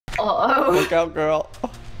Uh-oh. Look out, girl.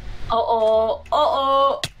 Uh-oh.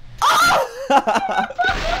 Uh-oh. Oh!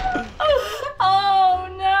 Oh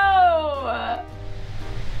no!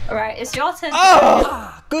 Right, it's your turn.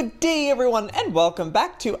 Oh! Good day, everyone, and welcome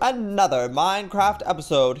back to another Minecraft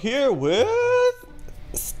episode here with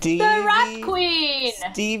Stevie. The Rat Queen!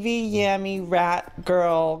 Stevie, Yammy, Rat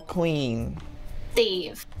Girl Queen.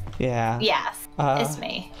 Steve. Yeah. Yes, it's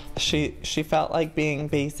me. She felt like being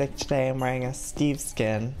basic today and wearing a Steve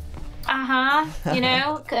skin. You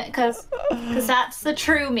know, because that's the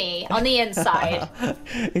true me on the inside.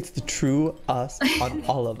 It's the true us on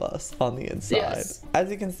all of us on the inside. Yes.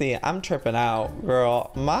 As you can see, I'm tripping out,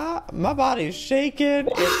 girl. My body's shaking.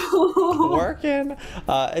 It's working.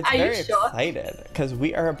 It's very excited because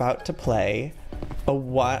we are about to play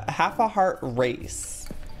a half a heart race.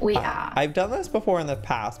 We are. I've done this before in the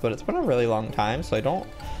past, but it's been a really long time, so I don't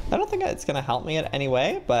think it's gonna help me in any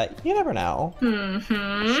way, but you never know.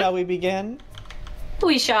 Shall we begin?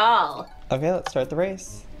 We shall. Okay, let's start the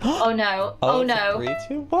race. Oh no. Oh no. 3,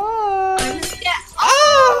 2, 1. Yeah.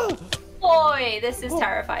 Oh! Boy, this is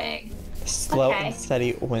terrifying. Slow and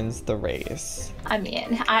steady wins the race. I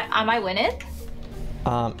mean, am I winning?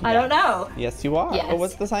 I don't know. Yes, you are. Yes. Oh,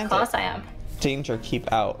 what's the sign? Of course I am. Danger,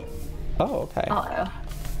 keep out. Oh, okay. Uh-oh.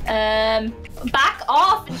 Back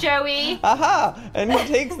off, Joey. Aha! And who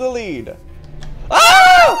takes the lead?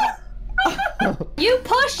 Oh! You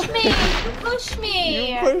pushed me. You pushed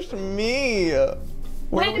me. You pushed me.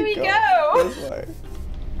 Where do we go? This way.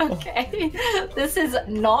 Okay. This is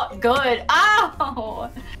not good. Ow!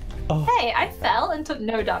 Oh. Hey, I fell and took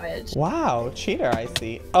no damage. Wow, cheater, I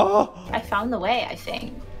see. Oh! I found the way, I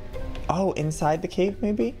think. Oh, inside the cave,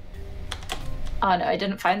 maybe? Oh no, I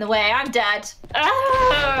didn't find the way. I'm dead.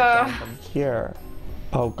 From here.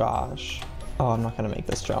 Oh gosh. Oh, I'm not gonna make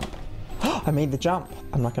this jump. I made the jump.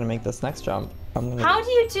 I'm not gonna make this next jump. How do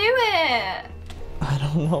you do it? I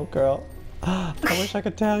don't know, girl. I wish I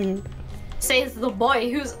could tell you. Says the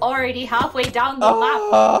boy who's already halfway down the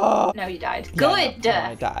map. No, you died. Yeah, Good. no,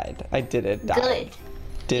 I died. I did die.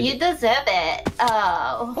 Good. You deserve it.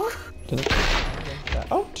 Oh.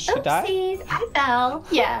 Oh, did she die? Oopsies, I fell.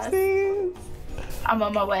 Yes. Oopsies. I'm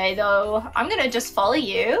on my way though. I'm gonna just follow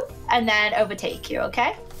you and then overtake you,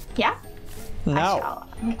 okay? Yeah? No.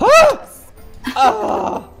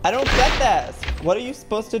 Oh, I don't get this. What are you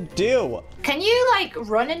supposed to do? Can you like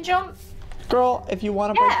run and jump? Girl, if you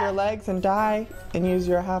want to break your legs and die and use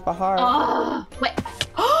your half a heart. Oh, wait.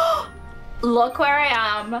 Look where I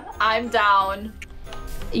am. I'm down.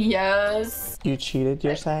 Yes. You cheated,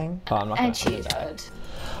 you're saying? Oh, I'm not gonna cheat.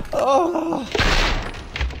 Oh.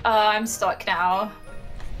 I'm stuck now.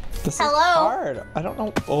 This is hard. I don't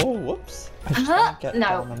know. Oh, whoops. I just want to get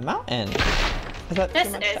down the mountain. Is that too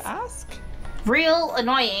much to ask? Real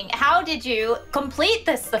annoying. How did you complete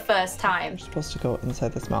this the first time? You're supposed to go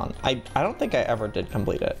inside this mountain. I don't think I ever did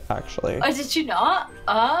complete it, actually. Oh, did you not?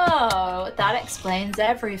 Oh, that explains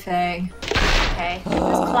everything. Okay,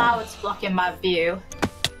 there's clouds blocking my view.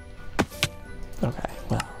 Okay,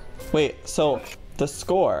 well. Wait, so the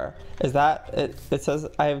score, is that, it says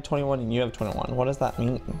I have 21 and you have 21. What does that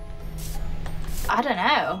mean? I don't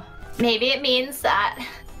know. Maybe it means that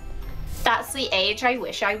that's the age I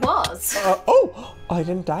wish I was. Oh, I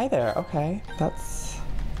didn't die there. Okay, that's...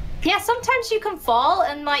 Yeah, sometimes you can fall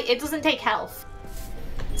and like it doesn't take health.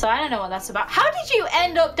 So I don't know what that's about. How did you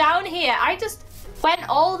end up down here? I just went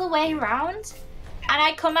all the way around and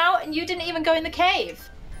I come out and you didn't even go in the cave.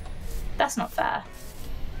 That's not fair.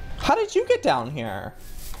 How did you get down here?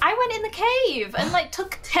 I went in the cave and like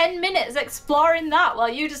took 10 minutes exploring that while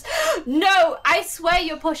you just... No, I swear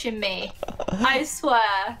you're pushing me. I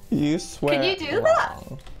swear. You swear. Can you do that?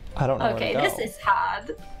 I don't know Okay, where to go. this is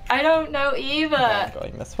hard. I don't know either. Okay, I'm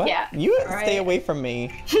going this way. Yeah. You stay away from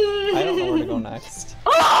me. I don't know where to go next.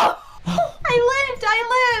 Oh! I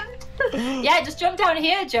lived! Yeah, just jump down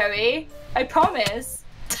here, Joey. I promise.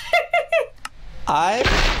 I'm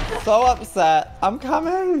so upset. I'm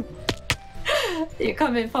coming. You're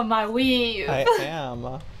coming for my weave. I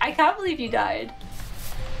am. I can't believe you died.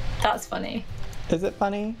 That's funny. Is it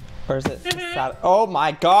funny? Or is it sad? Oh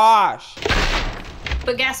my gosh!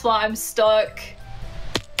 But guess what? I'm stuck.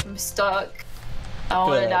 I'm stuck. I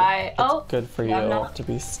want to die. It's good for you to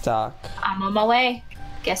be stuck. I'm on my way.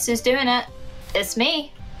 Guess who's doing it? It's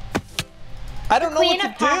me. I don't know what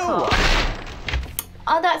to do.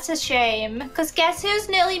 Oh, that's a shame. Because guess who's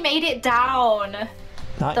nearly made it down?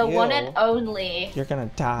 Not the you. one and only. You're gonna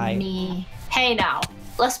die. Me. Hey now.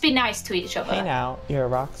 Let's be nice to each other. Hey now. You're a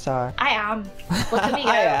rock star. I am. Look at me go.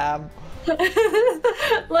 I am.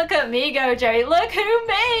 Look at me go, Joey. Look who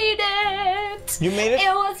made it. You made it?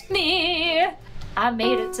 It was me. I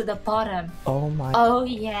made it to the bottom. Oh my. Oh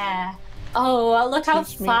yeah. Oh, look how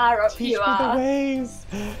far up you are. Teach me the ways.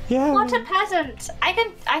 Yeah. What a peasant. I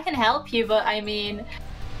can help you, but I mean,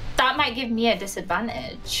 that might give me a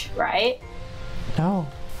disadvantage, right? No,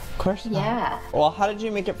 of course not. Yeah. Well, how did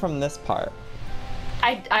you make it from this part?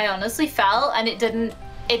 I honestly fell and it didn't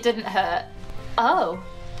hurt. Oh,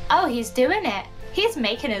 he's doing it. He's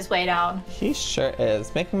making his way down. He sure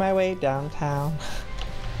is. Making my way downtown.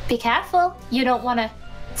 Be careful. You don't want to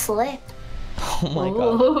slip. Oh my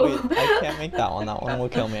god. Wait, I can't make that one. That one will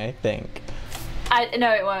kill me, I think.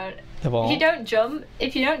 No, it won't. It won't? If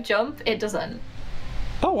you don't jump, it doesn't.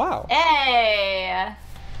 Oh, wow. Hey!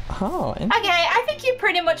 Oh, okay, I think you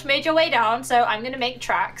pretty much made your way down, so I'm going to make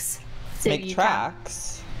tracks. So make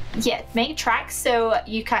tracks? Yeah, make tracks so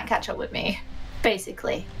you can't catch up with me,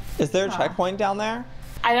 basically. Is there a checkpoint down there?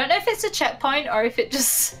 I don't know if it's a checkpoint or if it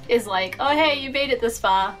just is like, oh hey, you made it this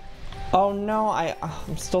far. Oh no,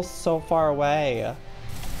 I'm still so far away.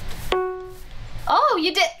 Oh,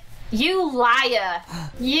 you did. You liar.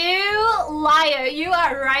 You liar. You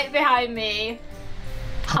are right behind me.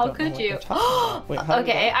 How could you? Wait,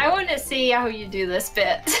 okay, I want to see how you do this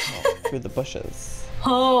bit. Through the bushes.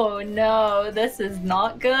 Oh no, this is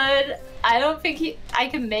not good. I don't think I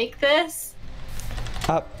can make this.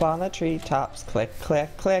 Up on the treetops, click, click,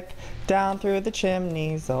 click. Down through the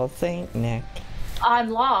chimneys, old Saint Nick. I'm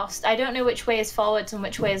lost. I don't know which way is forwards and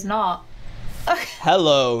which way is not.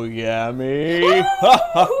 Hello, Yammy.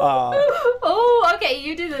 Oh, okay,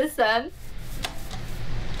 you do this then.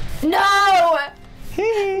 No!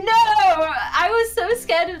 No! I was so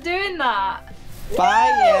scared of doing that.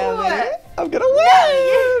 Bye, Yammy. I'm gonna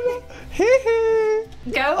win!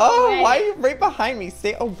 Go away. Why are you right behind me?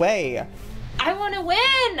 Stay away. I want to win.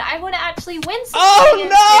 I want to actually win something.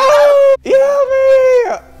 Oh no!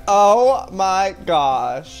 Yammy! Oh my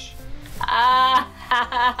gosh.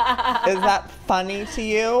 Is that funny to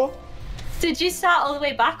you? Did you start all the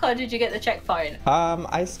way back or did you get the checkpoint?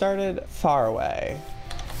 I started far away.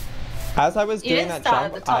 As I was doing that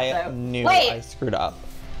jump, I knew I screwed up.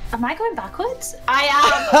 Am I going backwards? I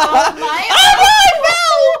am. Oh my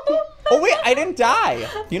god, no! Oh wait, I didn't die.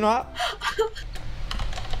 You know what?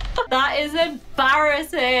 That is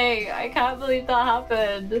embarrassing. I can't believe that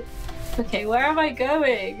happened. Okay, where am I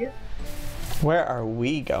going? Where are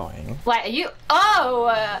we going? Wait, are you?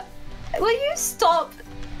 Oh! Will you stop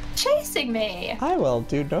chasing me? I will,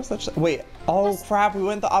 dude. No such. Wait. Oh crap! We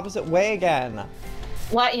went the opposite way again.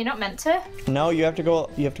 What? You're not meant to? No, you have to go.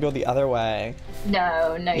 You have to go the other way.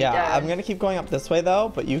 No, you don't. Yeah, I'm gonna keep going up this way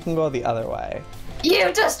though, but you can go the other way.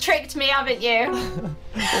 You just tricked me, haven't you?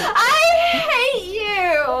 I hate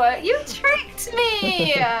you! You tricked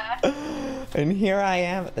me! And here I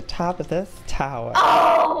am at the top of this tower.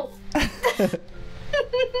 Oh!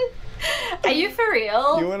 Are you for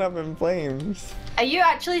real? You went up in flames. Are you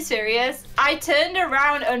actually serious? I turned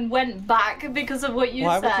around and went back because of what you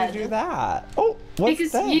said. Why would you do that? Oh, what's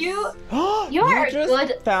because this? you are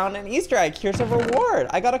just found an Easter egg. Here's a reward.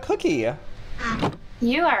 I got a cookie.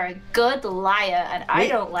 You are a good liar, and I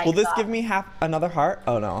don't like that. Will this give me another heart?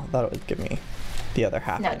 Oh no, that would give me the other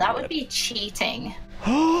half. No, that would be cheating.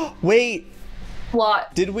 Wait.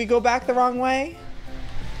 What? Did we go back the wrong way?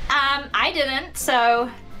 I didn't, so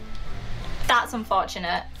that's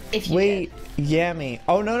unfortunate. If you Wait, Yammy.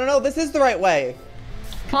 Oh no, this is the right way.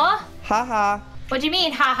 What? Haha. What do you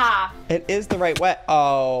mean, haha? It is the right way.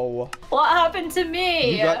 Oh. What happened to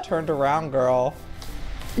me? You got turned around, girl.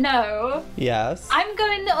 No. Yes. I'm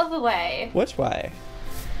going the other way. Which way?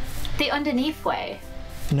 The underneath way.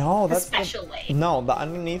 No, that's the special way. No, the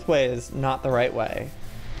underneath way is not the right way.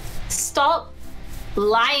 Stop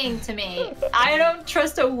lying to me. I don't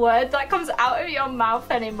trust a word that comes out of your mouth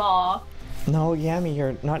anymore. No, Yammy,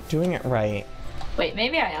 you're not doing it right. Wait,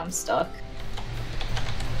 maybe I am stuck.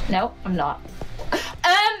 No, I'm not.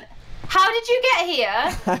 How did you get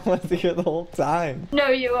here? I was here the whole time. No,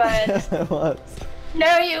 you weren't. I was.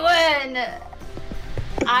 No, you weren't.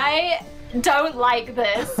 I don't like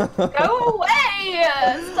this. Go away!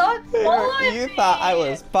 Stop following me! You thought I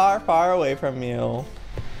was far, far away from you.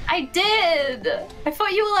 I did. I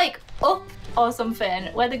thought you were like up or something,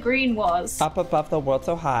 where the green was. Up above the world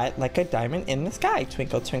so high, like a diamond in the sky.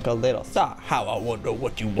 Twinkle, twinkle, little star. How I wonder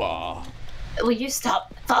what you are. Will you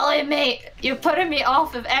stop following me? You're putting me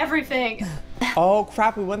off of everything. Oh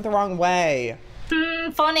crap, we went the wrong way.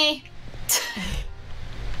 Funny.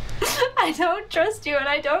 I don't trust you and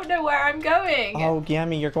I don't know where I'm going. Oh,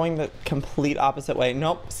 Yammy, you're going the complete opposite way.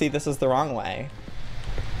 Nope, see, this is the wrong way.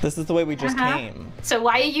 This is the way we just came. So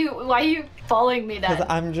why are you following me then? Because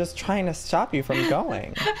I'm just trying to stop you from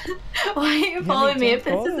going. Why are you following me if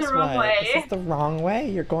this is the wrong way? This is the wrong way.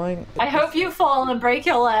 You're going. I hope you fall and break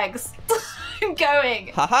your legs. I'm going.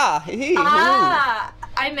 Haha.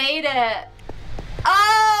 I made it.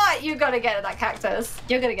 Ah, you gotta get that cactus.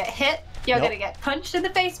 You're gonna get hit. You're gonna get punched in the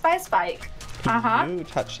face by a spike. You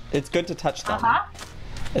touch. It's good to touch them.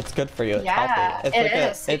 It's good for you. It's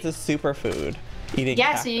healthy. It's a superfood. Eating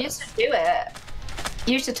cactus. So you used to do it.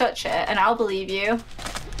 You used to touch it, and I'll believe you.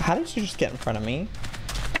 How did you just get in front of me?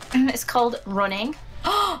 It's called running.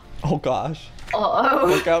 Oh gosh. Uh-oh.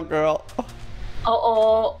 Look out, girl.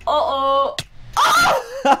 Uh-oh. Uh-oh. Oh!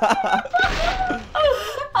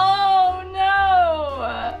 Oh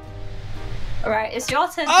no! Alright, it's your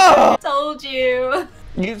turn to die. I told you.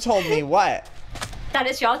 You told me what? That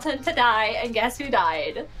it's your turn to die, and guess who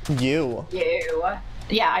died? You. You.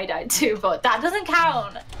 Yeah, I died too, but that doesn't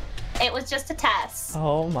count. It was just a test.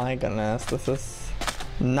 Oh my goodness, this is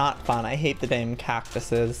not fun. I hate the damn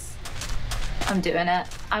cactuses. I'm doing it.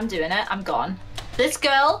 I'm doing it. I'm gone. This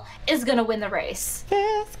girl is gonna win the race.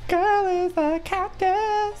 This girl is a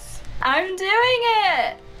cactus. I'm doing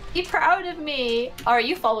it. Be proud of me. Or are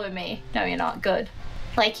you following me? No, you're not. Good.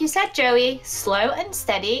 Like you said, Joey, slow and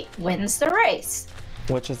steady wins the race.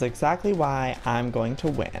 Which is exactly why I'm going to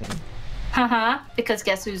win. Because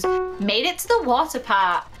guess who's made it to the water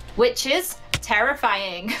part, which is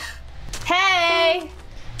terrifying. Hey!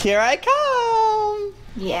 Here I come!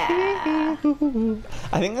 Yeah.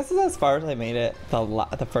 I think this is as far as I made it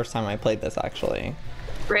the first time I played this, actually.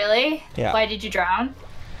 Really? Yeah. Why did you drown?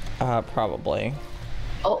 Probably.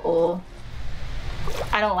 Uh-oh.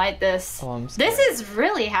 I don't like this. Oh, I'm scared. This is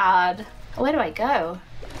really hard. Where do I go?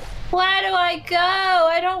 Where do I go?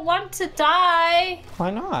 I don't want to die.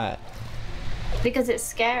 Why not? Because it's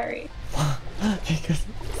scary. Because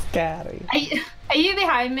it's scary. Are you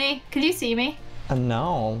behind me? Can you see me?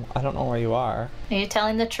 No, I don't know where you are. Are you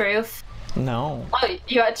telling the truth? No. Oh,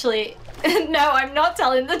 you actually... No, I'm not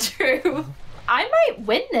telling the truth. I might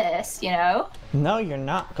win this, you know? No, you're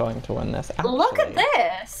not going to win this, actually. Look at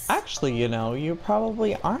this. Actually, you know, you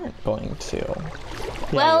probably aren't going to. Yeah,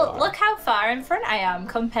 well, look how far in front I am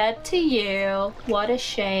compared to you. What a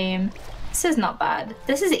shame. This is not bad.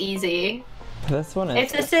 This is easy. This one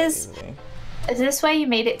is easy. Is this where you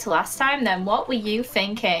made it to last time, then what were you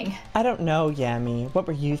thinking? I don't know, Yammy. What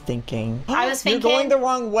were you thinking? I was thinking... You're going the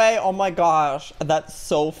wrong way. Oh my gosh. That's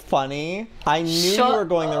so funny. I knew you were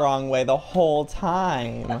going the wrong way the whole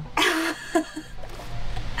time.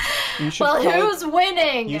 Who's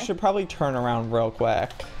winning? You should probably turn around real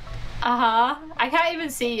quick. I can't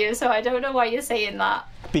even see you, so I don't know why you're saying that.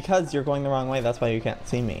 Because you're going the wrong way, that's why you can't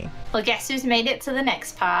see me. Well, guess who's made it to the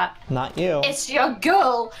next part? Not you. It's your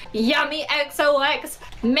girl, Yammy XOX,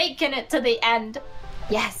 making it to the end.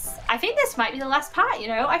 Yes, I think this might be the last part, you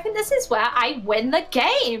know? I think this is where I win the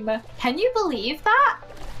game. Can you believe that?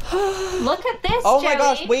 Look at this, Oh Joey. my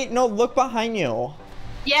gosh, wait, no, look behind you.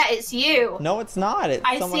 Yeah, it's you. No, it's not. It's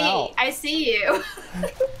someone else. I see you.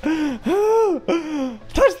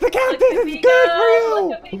 Touch the cactus. It's good for you.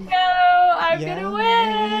 Look at me go. I'm gonna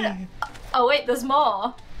win. Oh wait, there's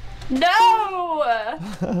more. No,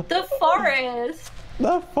 the forest.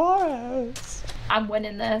 The forest. I'm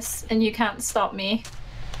winning this, and you can't stop me.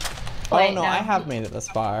 Wait, oh no, I have made it this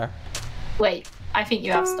far. Wait, I think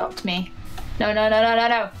you have stopped me. No, no, no, no, no,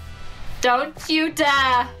 no. Don't you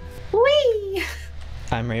dare. Whee!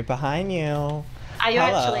 I'm right behind you. Are you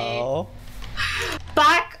actually?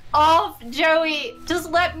 Back off, Joey.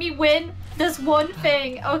 Just let me win this one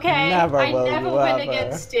thing, okay? I never win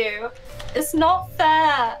against you. It's not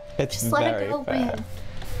fair. It's just let very a girl fair. win.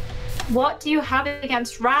 What do you have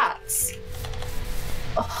against rats?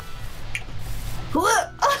 Oh.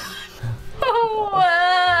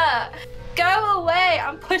 Go away.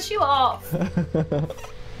 I'll push you off. Ha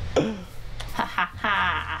ha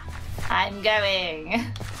ha. I'm going.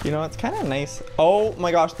 You know, it's kind of nice. Oh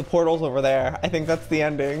my gosh, the portal's over there. I think that's the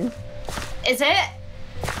ending. Is it?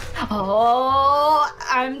 Oh,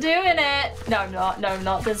 I'm doing it. No, I'm not. No, I'm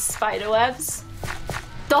not. There's spider webs.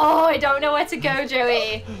 Oh, I don't know where to go,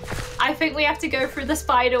 Joey. I think we have to go through the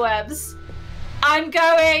spider webs. I'm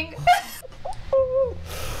going.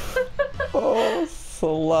 Oh,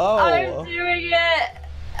 slow. I'm doing it.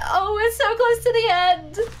 Oh, we're so close to the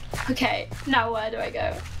end. Okay, now where do I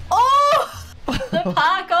go? Oh! The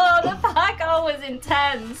parkour was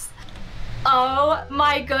intense. Oh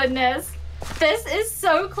my goodness. This is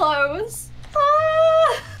so close.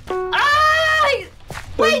 Ah! Ah!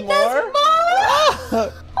 Wait, there's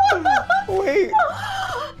more! Wait.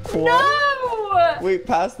 What? No! Wait,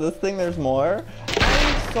 past this thing, there's more?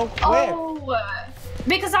 I'm so quick? Oh,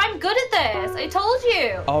 because I'm good at this. I told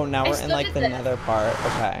you. Oh, now we're in like the nether part.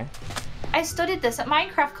 Okay. I studied this at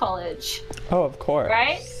Minecraft college. Oh, of course.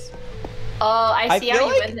 Right? Oh, I see how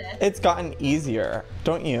you win this. It's gotten easier,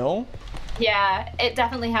 don't you? Yeah, it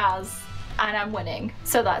definitely has. And I'm winning,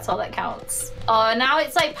 so that's all that counts. Oh, now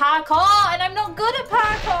it's like parkour, and I'm not good at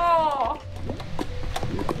parkour.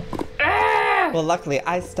 Well, luckily,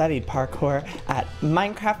 I studied parkour at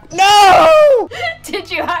Minecraft. No! Did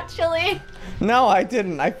you actually? No, I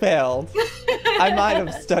didn't. I failed. I might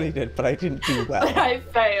have studied it, but I didn't do well. But I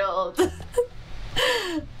failed.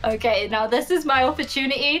 Okay, now this is my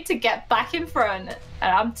opportunity to get back in front,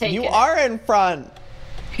 and I'm taking You are in front.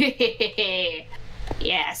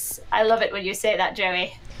 Yes, I love it when you say that,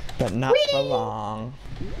 Joey. But not for long.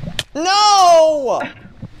 No!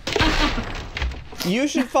 You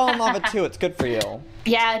should fall in lava too. It's good for you.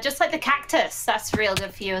 Yeah, just like the cactus. That's real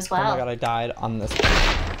good for you as well. Oh my god, I died on this.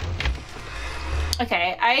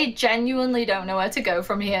 Okay, I genuinely don't know where to go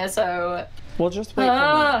from here, so... We'll just wait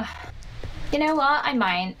for me. You know what? I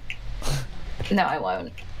might. No, I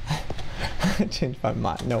won't. I changed my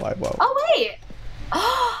mind. No, I won't. Oh, wait!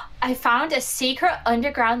 I found a secret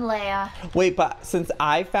underground layer. Wait, but since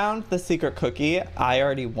I found the secret cookie, I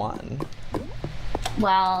already won.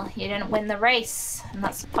 Well, you didn't win the race, and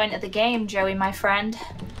that's the point of the game, Joey, my friend.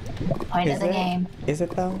 Point of the game. Is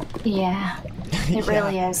it though? Yeah, it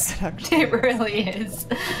really is. It really is.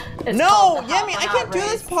 It's no, Yammy, I can't do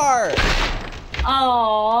this part.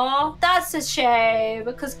 Oh, that's a shame,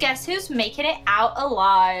 because guess who's making it out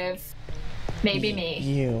alive? Maybe me.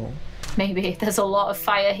 You. Maybe. There's a lot of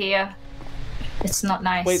fire here. It's not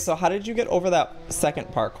nice. Wait, so how did you get over that second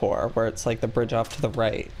parkour where it's like the bridge off to the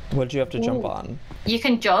right? What did you have to jump on? You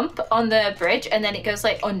can jump on the bridge and then it goes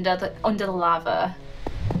like under the lava.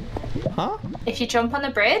 Huh? If you jump on the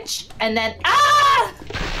bridge and then ah!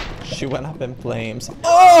 She went up in flames.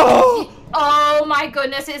 Oh! Oh my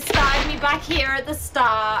goodness, it started me back here at the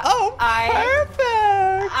start. Oh, perfect!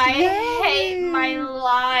 I hate my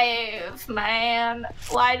life, man.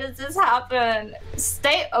 Why does this happen?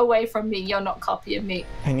 Stay away from me. You're not copying me.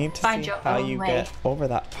 I need to see how you get over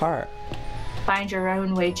that part. Find your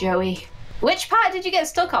own way, Joey. Which part did you get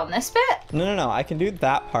stuck on? This bit? No. I can do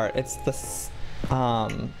that part. It's this,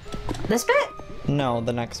 This bit? No,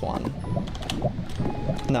 the next one.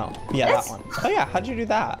 No. Yeah, this? that one. Oh yeah, how'd you do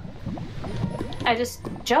that? I just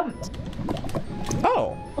jumped.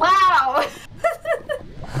 Oh. Wow!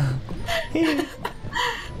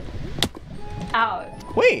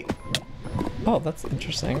 Out. Wait. Oh, that's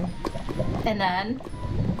interesting. And then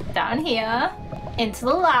down here into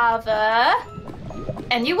the lava,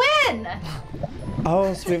 and you win.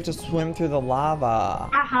 Oh, so we have to swim through the lava.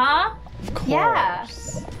 Uh-huh. Of course.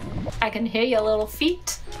 Yeah. I can hear your little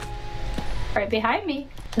feet right behind me.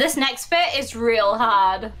 This next bit is real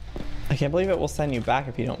hard. I can't believe it will send you back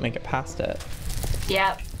if you don't make it past it.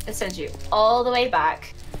 Yep, it sends you all the way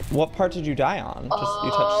back. What part did you die on? Just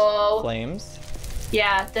you touched flames?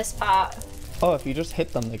 Yeah, this part. Oh, if you just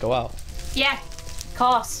hit them, they go out. Yeah, of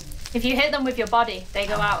course. If you hit them with your body, they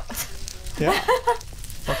go out. Yeah,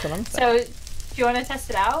 that's what I'm saying. So, do you want to test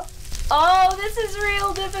it out? Oh, this is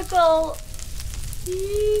real difficult.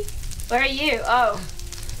 Where are you? Oh.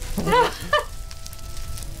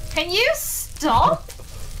 Can you stop?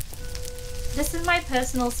 This is my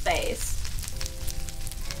personal space.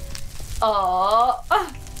 Oh.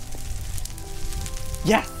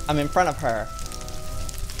 Yes, I'm in front of her.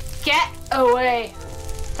 Get away.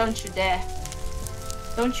 Don't you dare.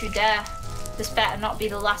 Don't you dare. This better not be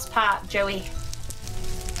the last part, Joey.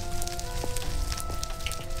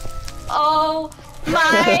 Oh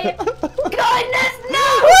my goodness, no!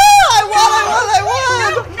 I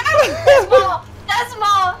won! No, there's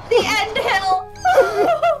more! The end hill!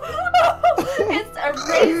 It's a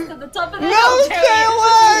race to the top of the hill, No, Joey. stay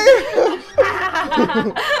away!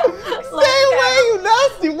 Stay away, you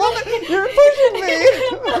nasty woman! You're pushing me!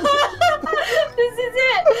 This is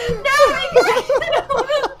it! No!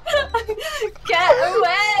 Get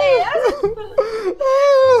away!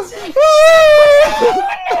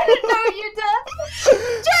 No, you did!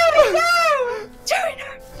 Joey, no! Joey, no!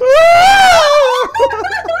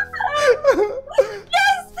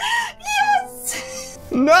 Yes! Yes!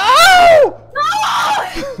 No! No!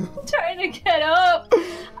 I'm trying to get up.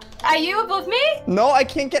 Are you above me? No, I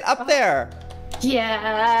can't get up there.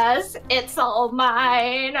 Yes, it's all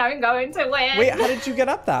mine. I'm going to win. Wait, how did you get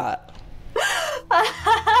up that?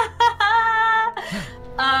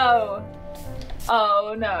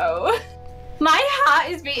 Oh no. My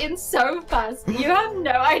heart is beating so fast. You have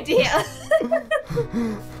no idea.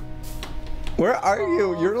 Where are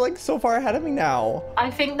you? You're like so far ahead of me now.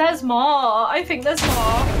 I think there's more. I think there's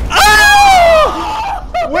more.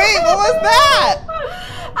 Oh! Wait, what was that?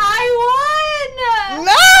 I won!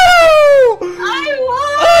 No! I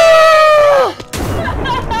won!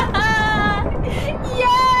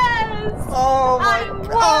 Yes! Oh my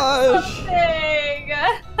gosh!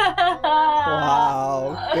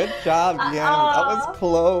 Wow, good job, Yam. That was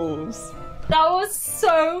close. That was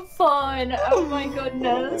so fun. Oh my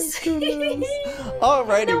goodness. Oh my goodness.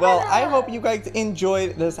 Alrighty, well, I hope you guys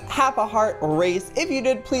enjoyed this half a heart race. If you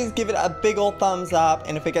did, please give it a big old thumbs up.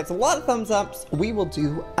 And if it gets a lot of thumbs ups, we will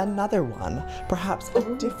do another one. Perhaps a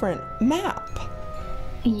different map.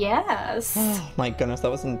 Yes. Oh my goodness,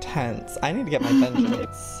 that was intense. I need to get my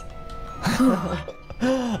vengeance.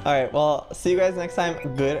 Alright, well, see you guys next time.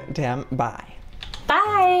 Good damn bye.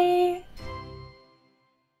 Bye.